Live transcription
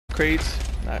crates.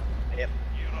 Nah. Yep.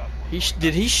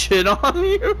 Did he shit on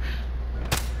you?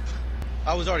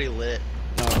 I was already lit.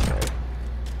 Oh, okay.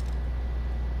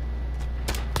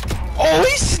 Oh,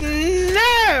 he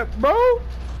snapped, bro.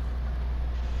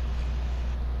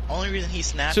 Only reason he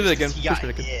snapped Shoot is it again. because he got Push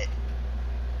it again. hit.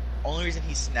 Only reason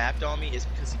he snapped on me is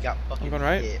because he got fucking I'm going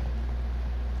right. hit.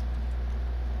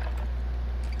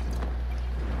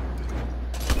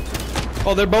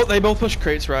 Oh, they both push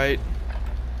crates right.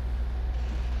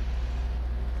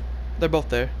 They're both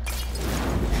there.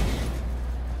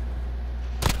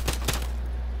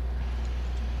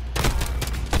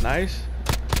 Nice.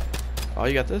 Oh,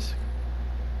 you got this?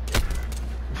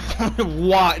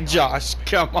 What, Josh?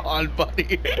 Come on,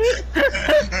 buddy.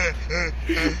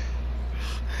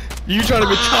 You trying to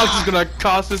be tough is gonna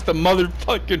cost us the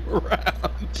motherfucking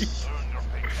round.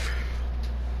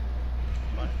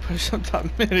 Push up top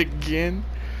mid again.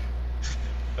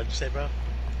 What'd you say, bro?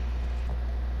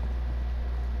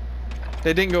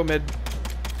 They didn't go mid.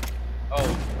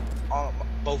 Oh,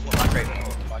 both went my crate.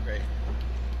 Both went my crate.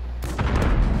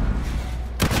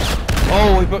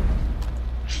 Oh, he put.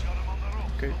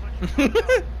 Okay.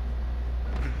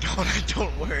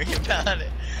 Don't worry about it.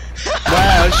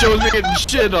 Wow, it shows me getting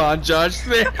shit on, Josh.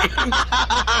 Thanks.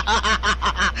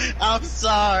 I'm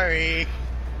sorry.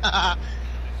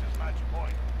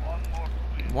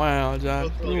 Wow,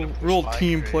 Josh. Real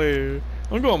team player.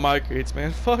 I'm going my crates,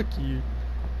 man. Fuck you.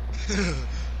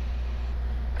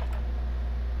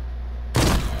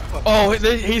 Oh,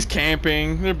 he's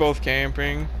camping. They're both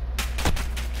camping.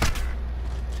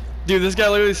 Dude, this guy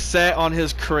literally sat on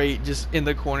his crate, just in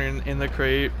the corner in the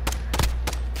crate.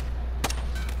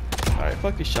 Alright,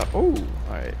 fuck this shot. Oh,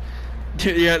 alright.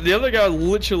 Dude, yeah, the other guy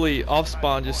literally off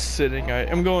spawn, just sitting. Alright,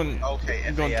 I'm going. Okay,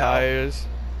 I'm going tires.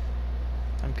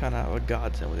 I'm kind of a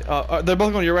godsend with it. They're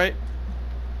both going to your right.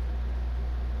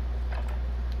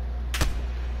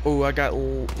 Oh, I got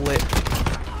lit.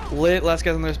 Lit. Last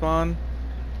guy's on their spawn.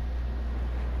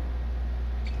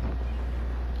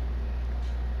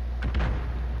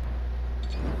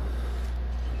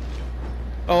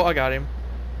 Oh, I got him.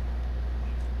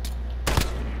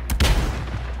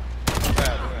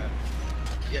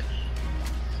 Yeah.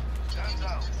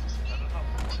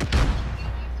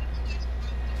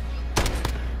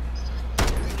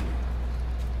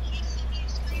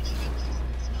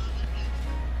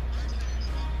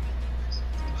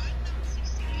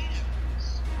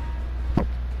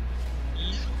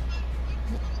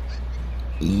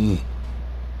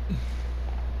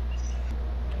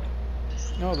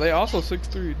 No, they also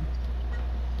 6'3".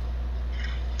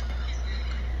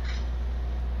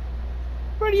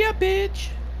 Ready up, bitch.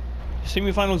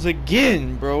 Semifinals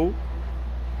again, bro.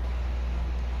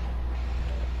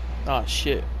 Ah,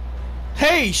 shit.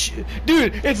 Hey,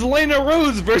 dude, it's Lena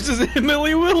Rose versus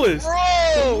Emily Willis.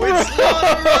 Bro, it's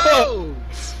Lena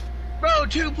Rose. Bro,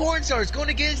 two porn stars going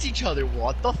against each other.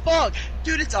 What the fuck?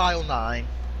 Dude, it's aisle 9.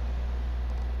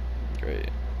 Great.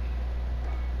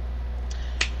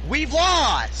 We've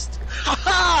lost!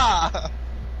 Haha!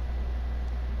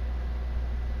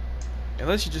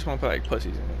 Unless you just want to play like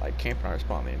pussies and like camp in our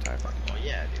spawn the entire time. Oh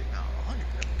yeah, dude, no, 100%.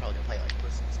 We're probably gonna play like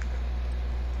pussies.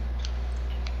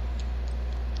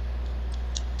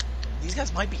 These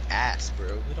guys might be ass, bro.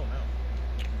 We don't know.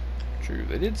 True,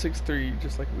 they did 6'3"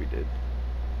 just like we did.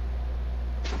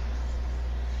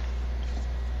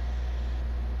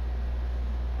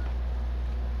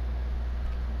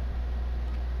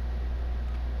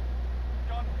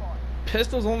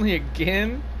 Pistols only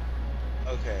again?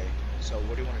 Okay, so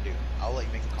what do you want to do? I'll let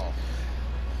you make the call.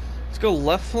 Let's go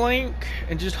left flank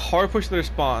and just hard push their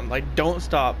spawn. Like, don't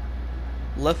stop.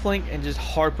 Left flank and just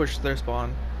hard push their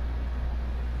spawn.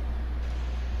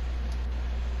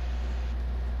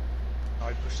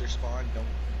 Hard push their spawn, no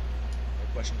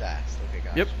questions asked. Okay,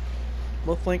 guys. Yep.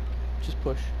 Left flank, just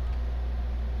push.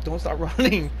 Don't stop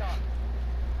running.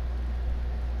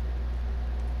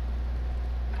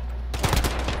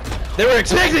 They were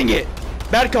expecting it!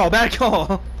 Bad call, bad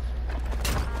call.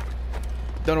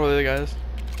 Don't know where the other guy is.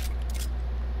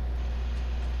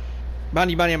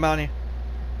 Bounty.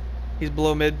 He's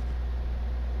below mid.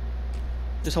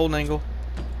 Just hold an angle.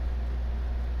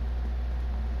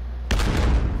 Oh,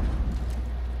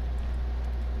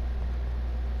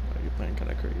 you're playing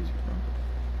kind of crazy, bro.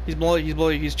 He's below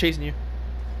you, he's chasing you.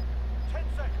 10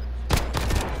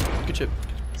 seconds. Good chip.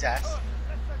 He's ass.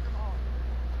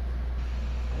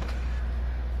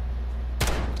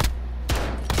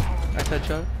 Nice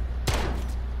headshot.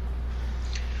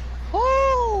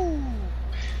 Woo!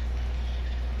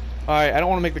 Alright, I don't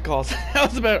want to make the calls. That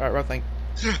was about. Alright, right flank.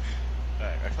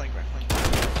 Alright, right flank.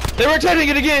 They were attempting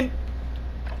it again!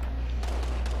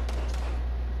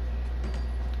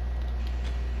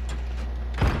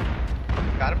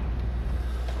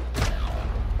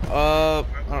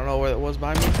 was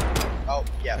behind me? Oh,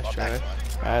 yeah, Nice my try. back's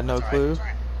on. I had no It's clue.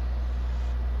 alright,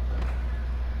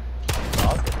 it's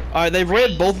alright. Alright, they've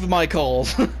read both of my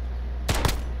calls. I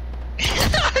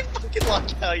fucking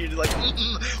like how you're just like,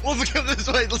 we'll come this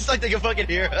way. Looks like they can fucking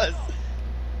hear us.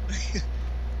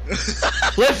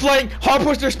 Left flank, hard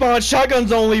push their spawn,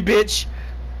 shotguns only, bitch.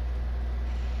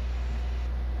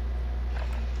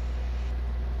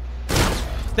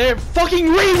 They're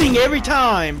fucking reading every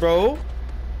time, bro.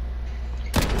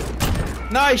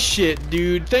 Nice shit,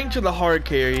 dude. Thanks for the hard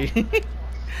carry.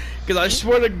 Cause I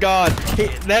swear to God,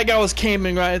 that guy was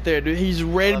camping right there, dude. He's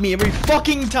read me every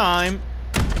fucking time.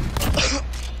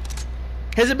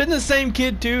 Has it been the same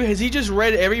kid too? Has he just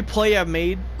read every play I've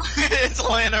made? It's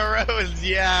Lana Rose,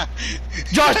 yeah.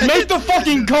 Josh, make the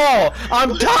fucking call.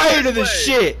 I'm tired of this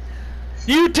shit.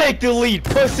 You take the lead,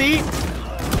 pussy.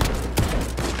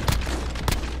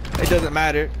 It doesn't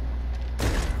matter.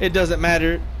 It doesn't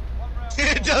matter.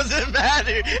 It doesn't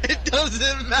matter. It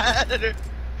doesn't matter.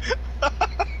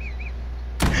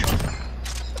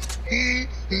 Give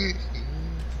him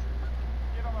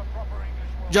a proper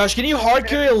English word. Josh, can you hard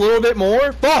carry a little bit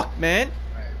more? Fuck, man.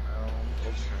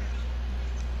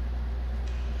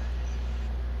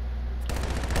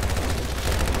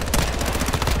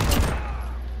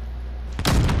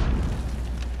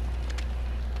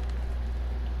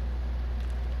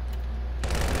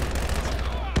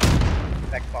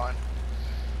 Back spawn.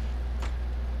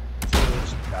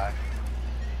 Guy.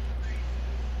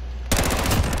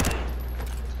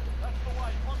 That's the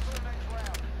way. On to the next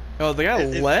round. Oh, the guy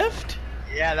left?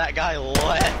 Yeah, that guy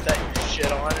left that you shit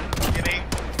on in the beginning.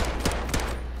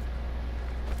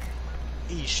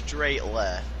 He straight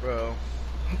left, bro.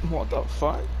 What the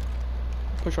fuck?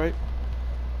 Push right.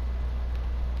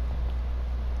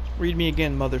 Read me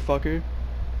again, motherfucker.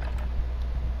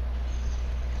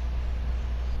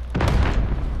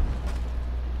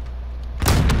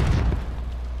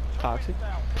 Toxic.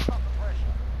 Down. Keep up the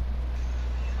pressure.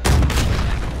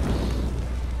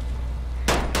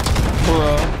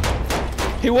 Bro.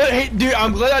 He was, hey, dude,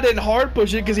 I'm glad I didn't hard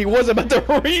push it because he was about to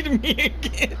read me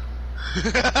again.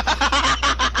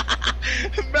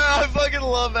 Man, I fucking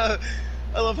love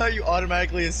how you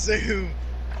automatically assume.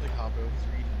 Like, oh, bro, he's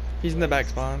reading. He's in the back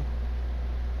spawn.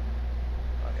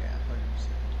 Oh yeah,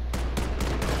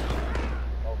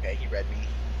 100%. Okay, he read me.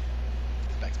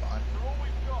 He's back spawn. You're all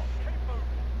we've got. Keep moving.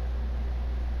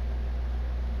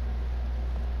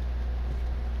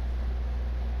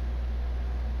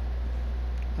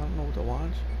 I don't know what to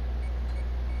watch.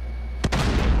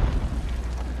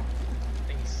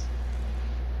 Thanks.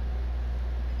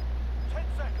 10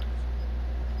 seconds.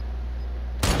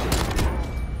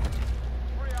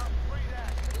 3 up, 3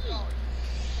 down. Keep going.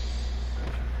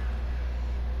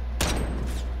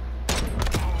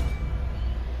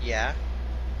 Yeah.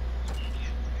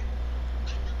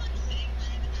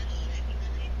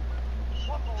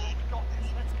 One more, we've got this.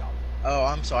 Let's go. Oh,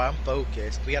 I'm sorry. I'm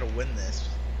focused. We gotta win this.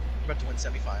 We're about to win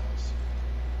semifinals.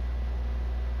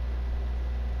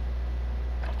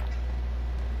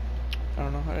 I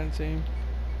don't know. I didn't see him.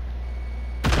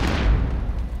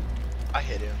 I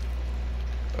hit him.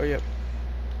 Oh, yep.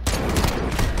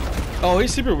 Oh,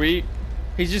 he's super weak.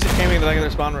 He's just camping in the back of their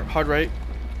spawn hard right.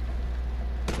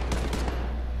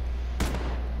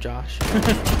 Josh.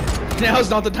 Now's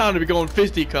not the time to be going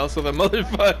fisticuffs with a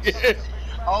motherfucker.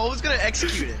 Oh, I was gonna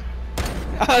execute him.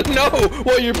 I know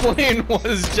what your plan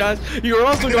was, Josh. You were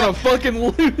also gonna fucking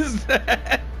lose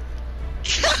that.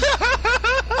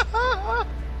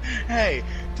 Hey,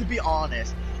 to be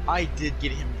honest, I did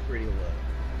get him pretty low.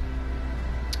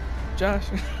 Josh.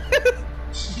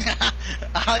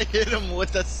 I hit him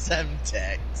with a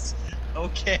Semtex.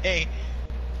 Okay.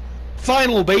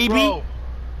 Final, baby.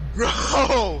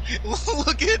 Bro,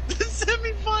 look at the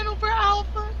semifinal for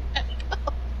Alpha.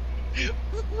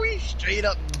 We straight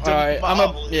up Alright,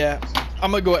 demolished.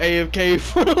 I'm gonna go AFK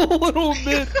for a little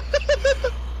bit.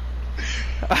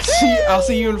 I'll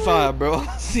see you in 5, bro.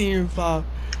 I'll see you in 5.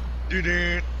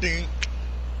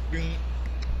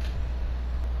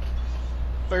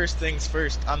 First things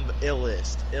first, I'm the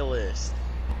illest.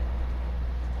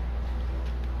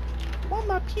 Why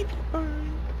my people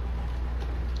burn?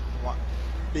 What?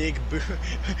 Big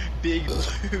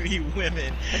booty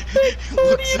women. Big booty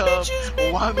Looks up, bitches,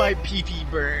 big why my pee-pee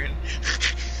burn?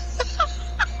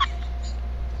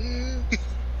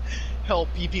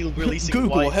 Help, pee-pee releasing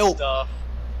Google, white help. stuff.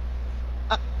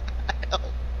 Help.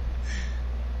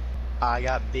 I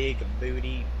got big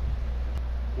booty.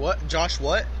 What? Josh,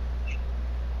 what?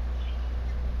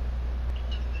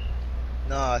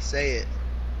 Nah, say it.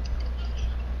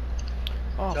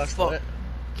 Oh Josh, fuck. what?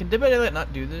 Can Debate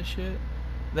not do this shit?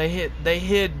 They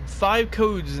hid 5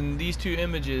 codes in these 2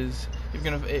 images. If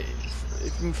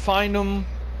you can find them.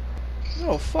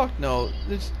 No, fuck no.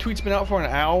 This tweet's been out for an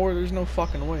hour. There's no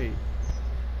fucking way.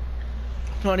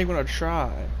 I'm not even gonna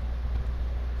try.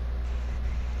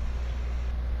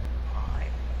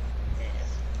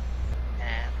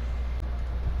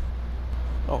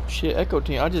 Oh shit, Echo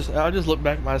Team. I just looked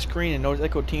back at my screen and noticed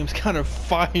Echo Team's kind of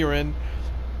firing.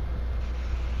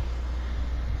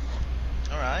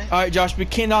 Alright, Josh, we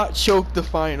cannot choke the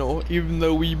final, even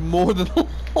though we more than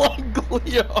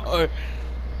likely are.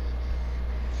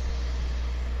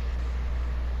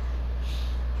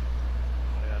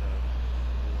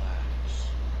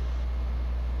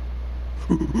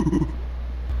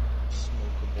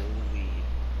 Smokable weed.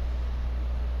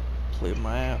 Play with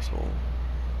my asshole.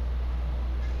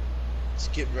 Let's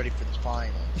get ready for the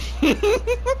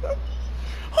finals.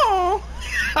 Oh.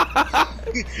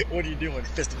 What are you doing?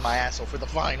 Fisting my asshole for the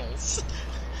finals.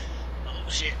 Oh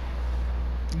shit.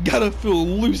 Gotta feel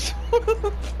loose.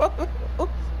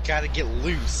 Gotta get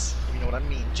loose. You know what I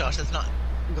mean, Josh? That's not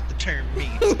what the term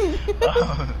means.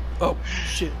 Oh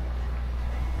shit.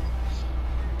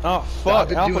 Oh fuck, I've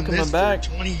been Alpha doing coming this back.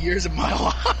 for 20 years of my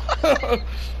life.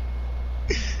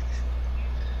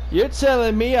 You're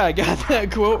telling me I got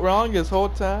that quote wrong this whole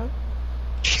time?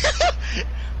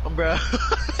 Bro,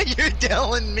 you're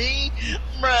telling me?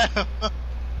 Bro.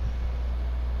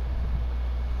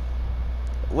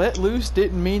 Let loose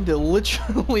didn't mean to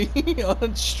literally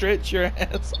unstretch your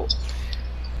asshole.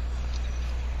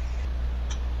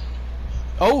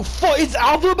 Oh fuck, it's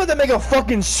Alpha about to make a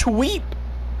fucking sweep!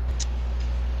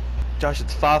 Josh,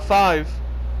 it's 5-5.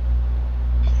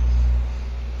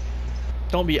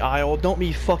 Don't be Isle. Don't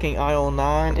be fucking Isle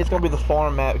 9. It's gonna be the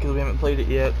farm map because we haven't played it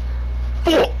yet.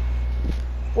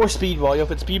 Or Speedball. Yo,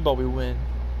 if it's Speedball, we win.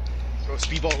 Bro,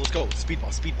 Speedball, let's go.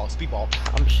 Speedball, Speedball, Speedball.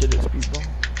 I'm shit at Speedball.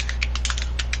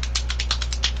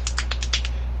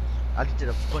 I just did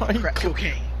a bunch of crack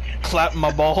cocaine. Clap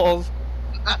my balls.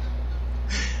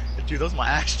 Dude, those my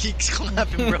ass cheeks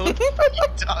clapping, bro. What are you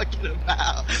talking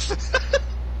about?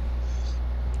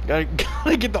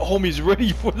 Gotta get the homies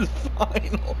ready for the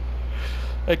final.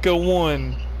 Echo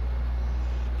 1.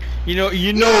 You know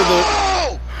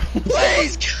no!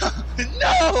 Please, God,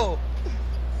 no!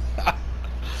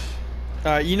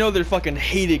 Alright, you know they're fucking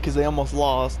hated because they almost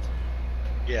lost.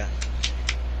 Yeah.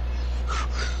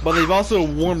 But they've also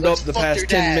warmed up the fuck past their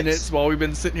 10 dads. minutes while we've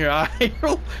been sitting here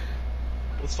idle.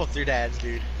 Let's fuck their dads,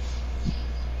 dude.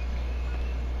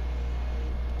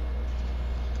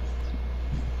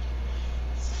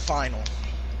 Final.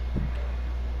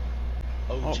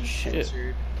 OG Oh shit.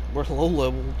 censored. We're low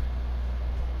leveled.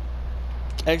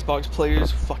 Xbox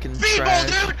players fucking Speedball,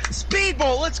 trash. dude!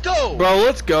 Speedball, let's go! Bro,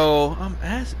 let's go. I'm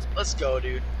ass. Let's go,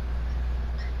 dude.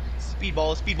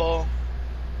 Speedball, Speedball.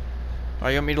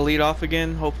 Are you want me to lead off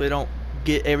again? Hopefully I don't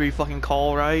get every fucking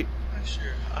call right. I sure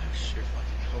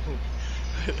fucking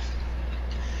hope.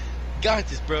 Got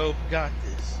this, bro. Got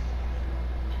this.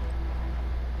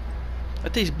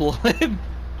 That tastes blood. Dude,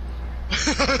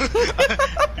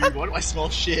 why do I smell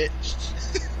shit?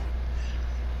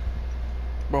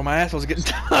 Bro, my asshole's getting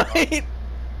tight.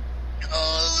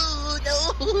 Oh,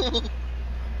 no!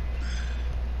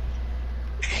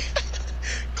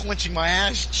 Clenching my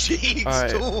ass cheeks All right.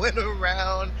 to win a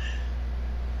round.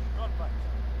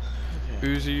 Gunfight.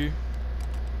 Uzi.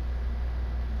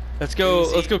 Let's go.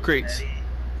 Uzi, Let's go crates. ready.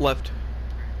 Left.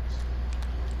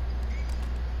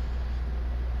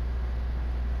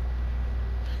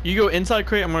 You go inside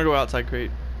crate. I'm gonna go outside crate.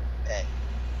 Hey,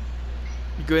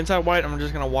 You go inside white. I'm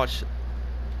just gonna watch. you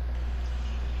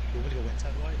want me to go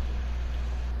inside white?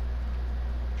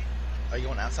 Are you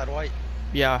going outside white?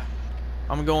 Yeah.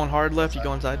 I'm going hard left. You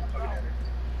go inside.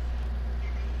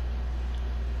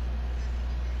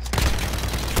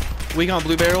 Weak on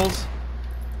blue barrels.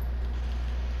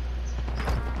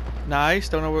 Nice.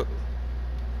 Don't know what.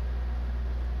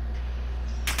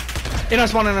 In our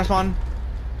spawn. In our spawn.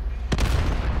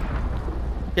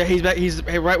 Yeah, he's back. He's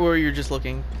right where you're just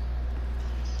looking.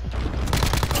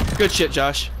 Good shit,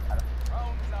 Josh. Round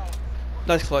is out.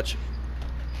 Nice clutch.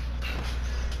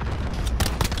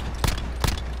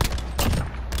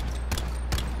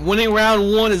 Winning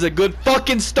round 1 is a good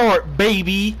fucking start,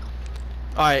 baby.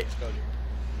 Alright, Let's go, dude.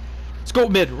 let's go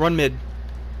mid. Run mid.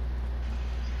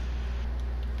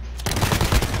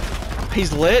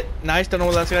 He's lit. Nice. Don't know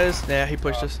what that guy is. Yeah, he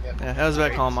pushed us. yeah. Yeah, that was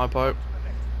back on my part.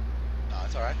 No,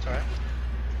 it's alright, it's alright.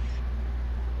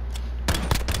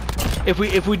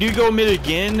 If we do go mid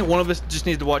again, one of us just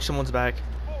needs to watch someone's back.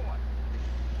 Forward.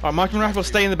 Alright, Mark and Rifle,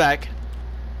 stay in the back.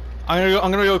 I'm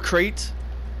gonna go crate.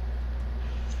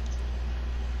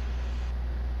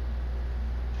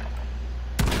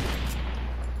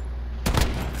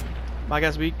 My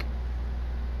guy's weak.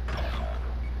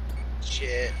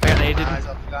 Shit. I got naded. Eyes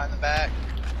up the guy in the back.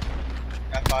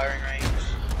 Got firing range.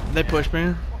 They pushed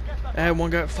me. I had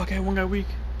one guy. Fuck, I had one guy weak.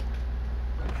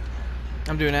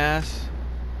 I'm doing ass.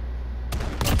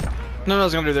 No, I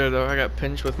was gonna do there though. I got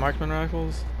pinched with marksman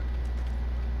rifles.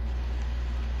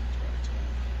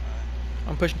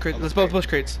 I'm pushing crates. Let's both push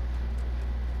crates.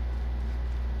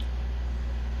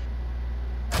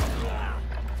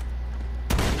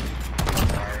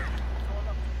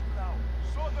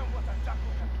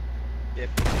 Yep.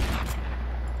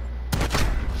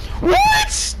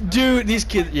 What? Dude, these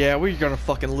kids. Yeah, we're gonna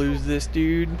fucking lose this,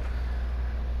 dude.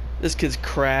 This kid's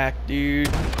cracked, dude.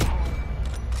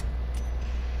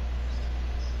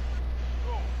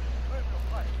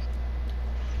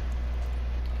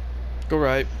 Go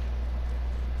right.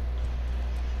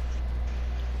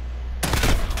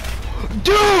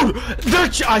 Dude!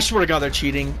 I swear to God, they're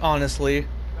cheating, honestly.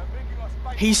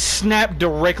 He snapped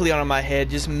directly onto my head,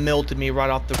 just melted me right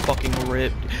off the fucking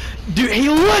rip. Dude, he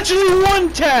literally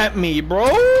one-tapped me, bro!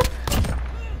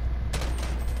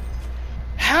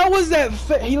 How was that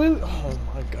oh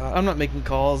my God. I'm not making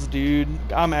calls, dude.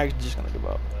 I'm actually just gonna give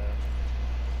up.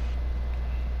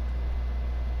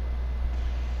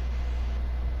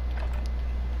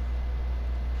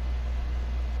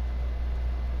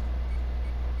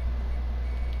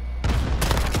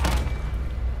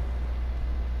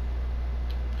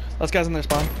 Last guy's in their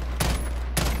spawn.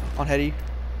 On Heady.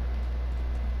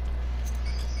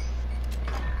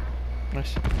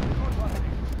 Nice. Get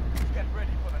ready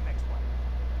for the next one.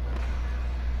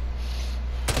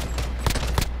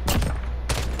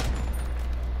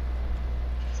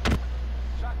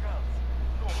 Shotguns.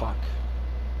 Fuck.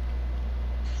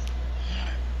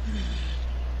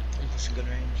 I'm pushing good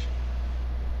range.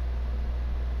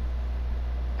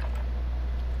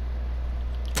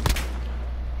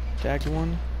 Tagged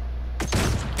one.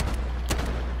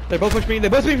 They both push me. They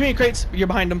both push me in crates. You're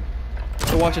behind them.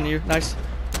 They're watching you. Nice.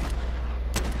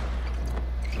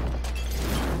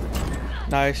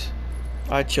 Nice.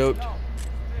 I choked.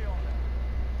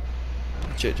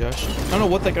 Shit, Josh. I don't know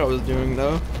what that guy was doing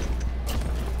though. Where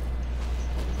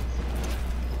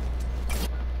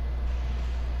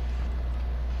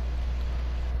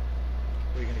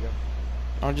are you gonna go?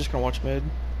 I'm just gonna watch mid.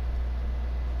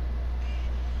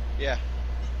 Yeah.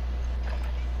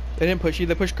 They didn't push you.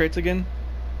 They pushed crates again.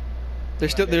 They're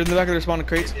in the back of their spawn in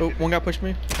crates. Oh, one guy pushed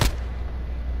me.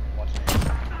 Watch me.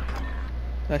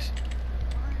 Nice.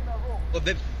 A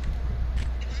bit.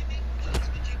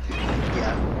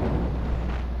 Yeah.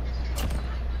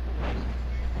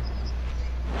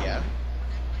 Yeah.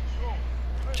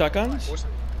 Shotguns.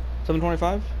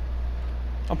 725.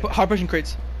 I'm hard pushing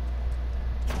crates.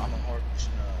 I'm a hard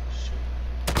pushing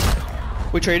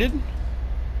shoot. We traded.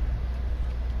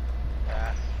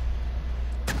 Yeah.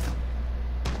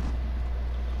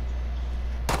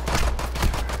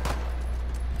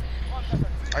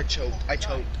 I choked. I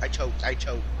choked. I choked. I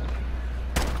choked.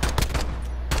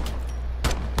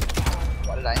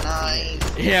 What did I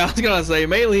nice? Yeah, I was gonna say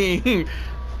melee.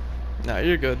 Nah,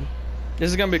 you're good. This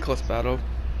is gonna be a close battle.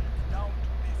 Down to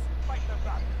this. Fight the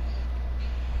battle.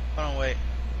 Hold on, wait.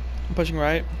 I'm pushing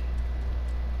right.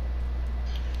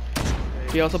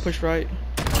 He also pushed right.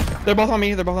 They're both on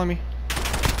me. They're both on me.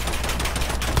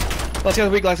 Last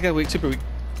guy's weak. Last guy's weak. Super weak.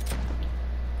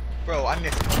 Bro, I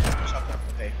missed. Shotgun.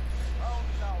 Okay. Round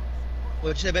is ours.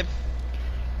 What'd you say, babe?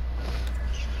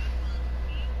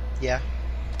 Yeah.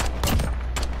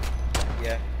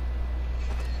 Yeah.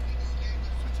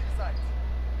 Switching sides.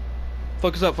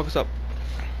 Focus up. Focus up.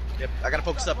 Yep. I gotta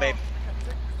focus up, babe. We can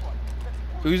take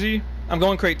this one. Uzi. I'm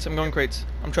going crates. I'm going crates.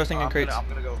 I'm trusting in crates. I'm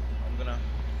gonna go. I'm gonna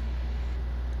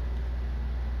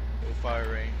go fire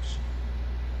range.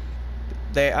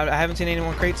 I haven't seen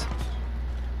anyone crates.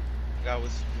 Guy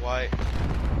was white.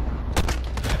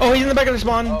 Oh, he's in the back of the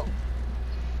spawn. Oh,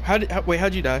 Wait,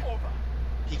 how'd you die?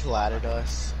 he collided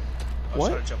us. I was What?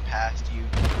 trying to jump past you.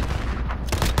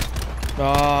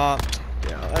 Yeah,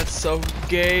 that's so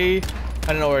gay. I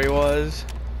didn't know where he was.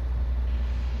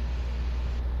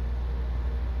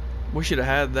 We should have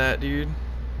had that, dude.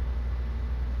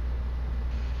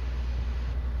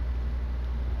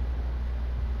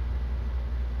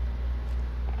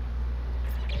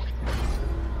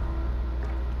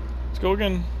 Let's go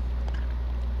again.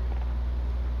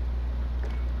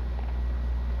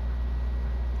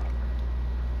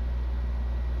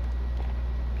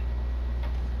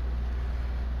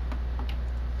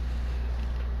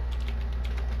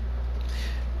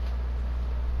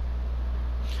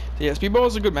 Yeah, Speedball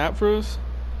is a good map for us.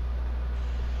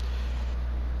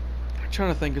 I'm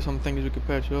trying to think of some things we could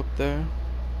patch up there.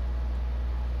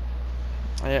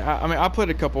 Yeah, I mean, I played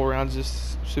a couple rounds,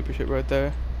 just super shit right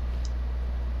there.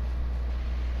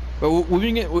 But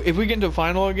if we get into a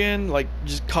final again, like,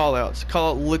 just call outs.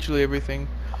 Call out literally everything.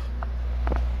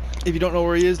 If you don't know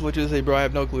where he is, literally say, bro, I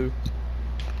have no clue.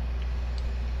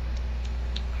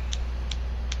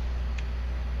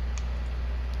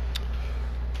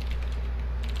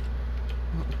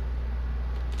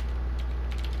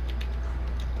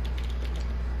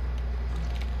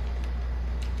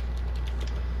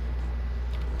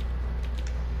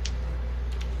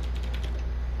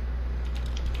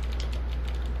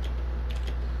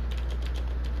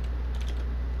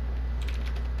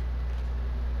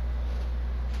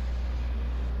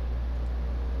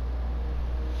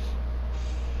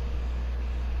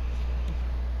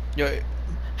 Yo,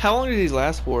 how long did these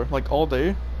last for? Like all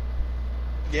day?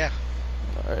 Yeah.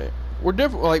 All right, we're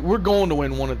definitely like we're going to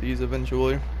win one of these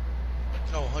eventually.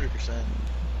 No, 100%.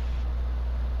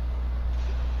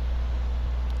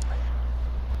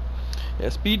 Yeah,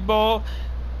 speedball.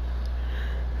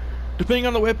 Depending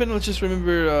on the weapon, let's just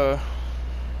remember.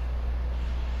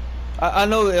 I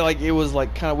know that like it was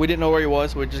like kind of we didn't know where he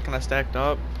was, so we just kind of stacked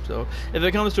up. So if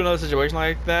it comes to another situation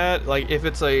like that, like if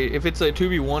it's a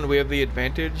 2v1, we have the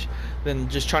advantage. Then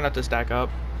just try not to stack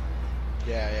up.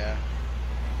 Yeah, yeah.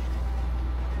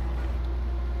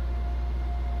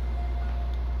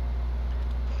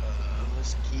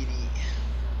 Let's kitty.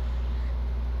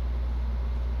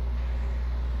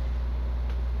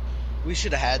 We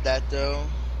should have had that though.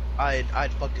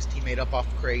 I'd fucked his teammate up off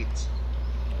crates.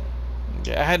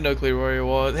 Yeah, I had no clue where he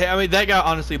was. Hey, I mean, that guy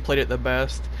honestly played it the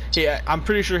best. Yeah, I'm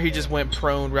pretty sure he just went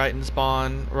prone right in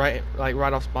spawn, right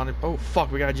off spawn. Oh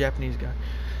fuck, we got a Japanese guy.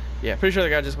 Yeah, pretty sure the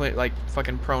guy just went like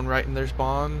fucking prone right in their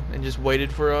spawn and just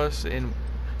waited for us. And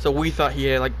so we thought he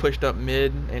had like pushed up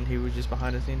mid, and he was just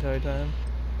behind us the entire time.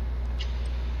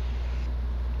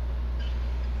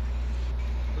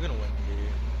 We're gonna win,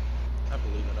 dude. I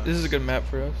believe in us. This is a good map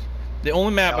for us. The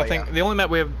only map I think, the only map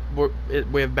we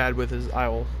have bad with is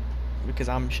Isle, because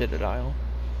I'm shit at Isle.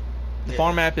 The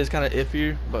farm map is kind of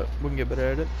iffy, but we can get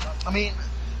better at it. I mean,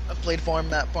 I've played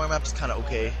farm map. Farm map's kind of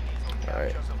okay. All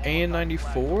right,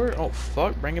 AN94. Oh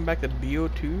fuck, bringing back the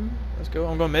BO2. Let's go.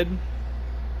 I'm going mid.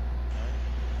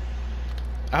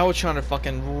 I was trying to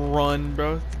fucking run,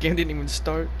 bro. The game didn't even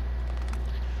start.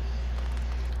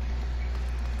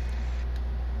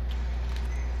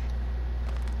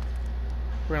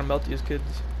 We're gonna melt these kids.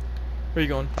 Where you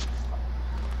going?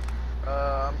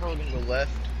 I'm probably gonna go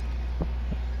left.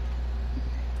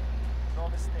 No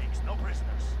mistakes, no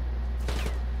prisoners.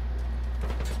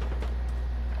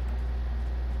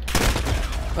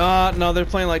 No, they're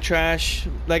playing like trash.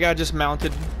 That guy just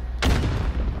mounted.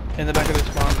 In the back of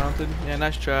the spawn mounted. Yeah,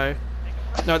 nice try.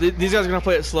 No, these guys are gonna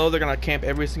play it slow. They're gonna camp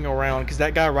every single round because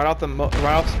that guy right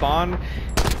off spawn,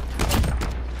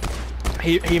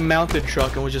 he mounted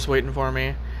truck and was just waiting for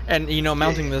me. And you know,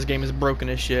 mounting this game is broken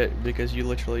as shit because you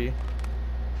literally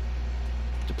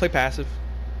to play passive.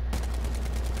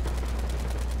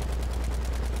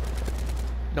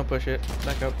 Don't push it.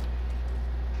 Back up.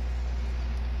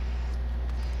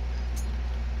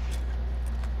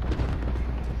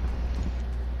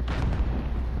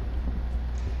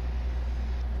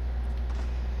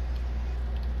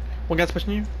 One guy's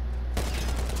pushing you.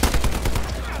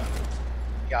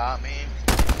 Got me.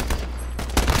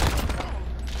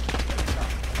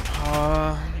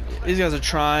 These guys are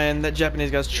trying. That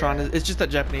Japanese guy's trying to. It's just that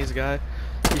Japanese guy.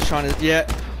 He's trying to.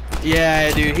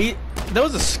 Yeah, dude. That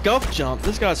was a scuff jump.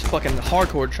 This guy's fucking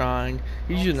hardcore trying.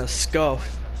 He's using a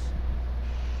scuff.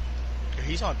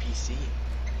 He's on PC.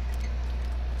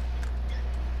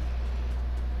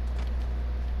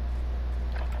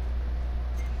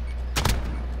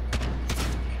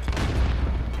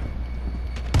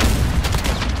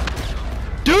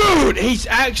 Dude, he's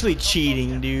actually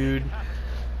cheating, dude.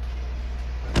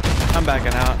 I'm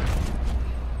backing out.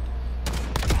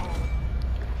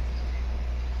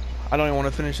 I don't even want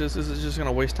to finish this. This is just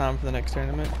gonna waste time for the next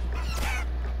tournament.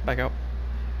 Back out.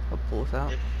 I'll pull this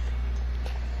out.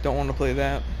 Don't want to play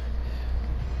that.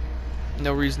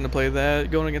 No reason to play that.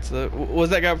 Going against the... Was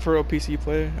that guy for a PC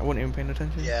player? I wasn't even paying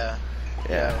attention. Yeah.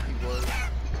 Yeah. He was.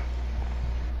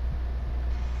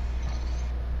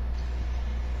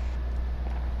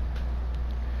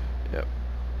 Yep.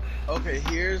 Okay,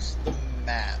 here's the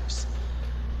maps.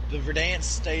 The Verdant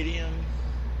Stadium,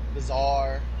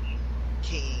 Bazaar,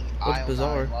 King, What's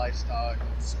Bazaar? Livestock,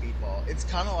 Speedball. It's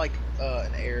kind of like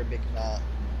an Arabic map.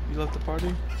 You left the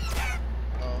party?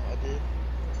 Oh, I did.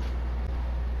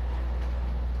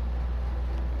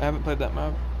 I haven't played that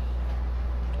map.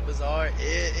 Bazaar,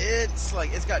 it's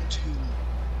like, it's got two.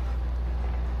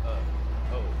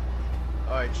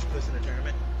 Alright, just put us in a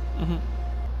tournament. Mm-hmm.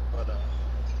 But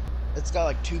it's got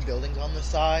like 2 buildings on the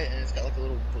side, and it's got like a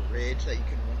little bridge that you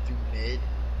can run through mid,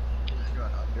 and then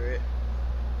run under it.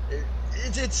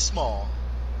 It's small.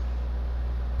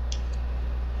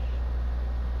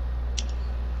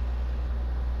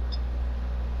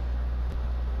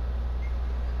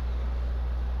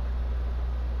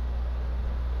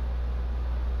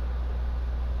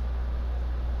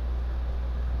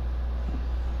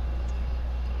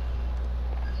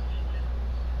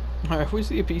 Alright, if we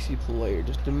see a PC player,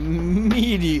 just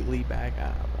immediately back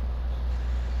out.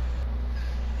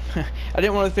 I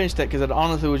didn't want to finish that because it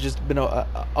honestly would just been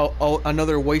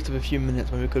another waste of a few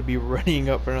minutes when we could be running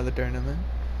up for another tournament.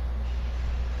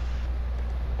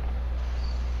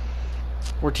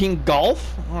 We're team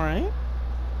golf? Alright.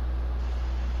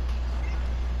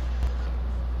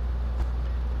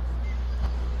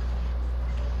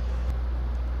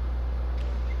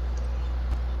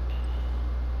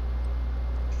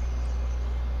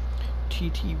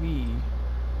 TTV.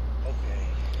 Okay.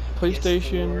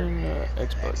 PlayStation PS4 and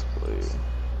Xbox Play.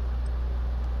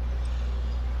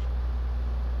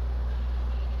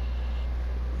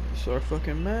 So our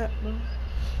fucking map, man.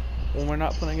 When we're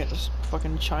not playing against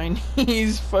fucking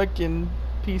Chinese fucking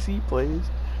PC plays.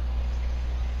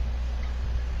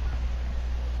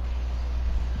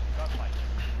 Gunfight.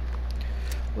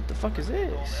 What the fuck is All this?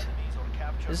 enemies or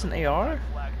capture Is this an the AR?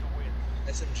 flag to win.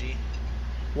 SMG.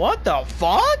 What the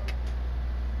fuck?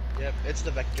 Yep, it's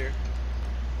the Vector.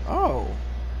 Oh,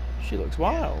 she looks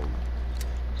wild.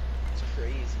 It's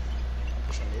crazy. I'll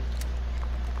push on mid.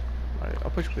 Alright, I'll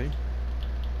push B.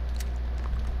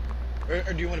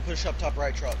 Or do you want to push up top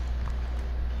right truck?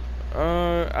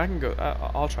 I can go.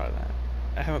 I'll try that.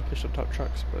 I haven't pushed up top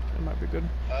trucks, but it might be good.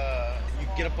 You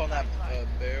get up on that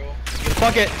barrel.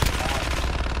 Fuck it!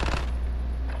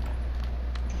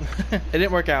 It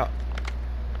didn't work out.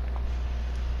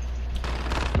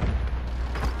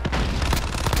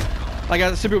 I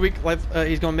got a super weak life.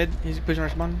 He's going mid. He's pushing our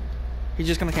spawn. He's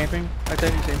just gonna camping. Right there.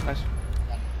 He's in. Nice.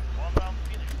 One round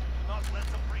finished. Do not let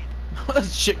them breathe. That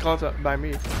shit caught up by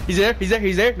me. He's there. He's there.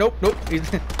 He's there. Nope. Nope.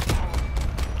 He's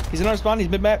in our spawn. He's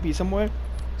mid map. He's somewhere.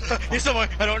 He's somewhere.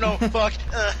 I don't know. Fuck.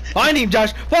 Find him,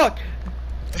 Josh. Fuck.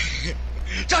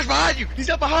 Josh, behind you. He's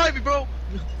not behind me, bro.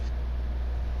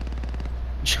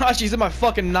 Josh, he's in my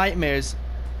fucking nightmares.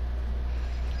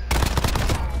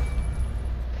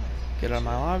 Get out of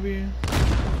my lobby.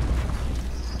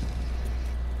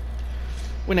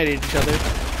 We naded each other.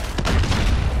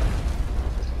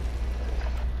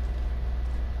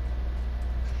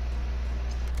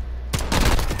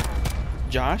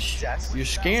 Josh, you're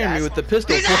scaring me with the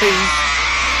pistol,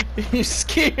 please. You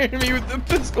scared me with the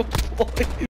pistol, please.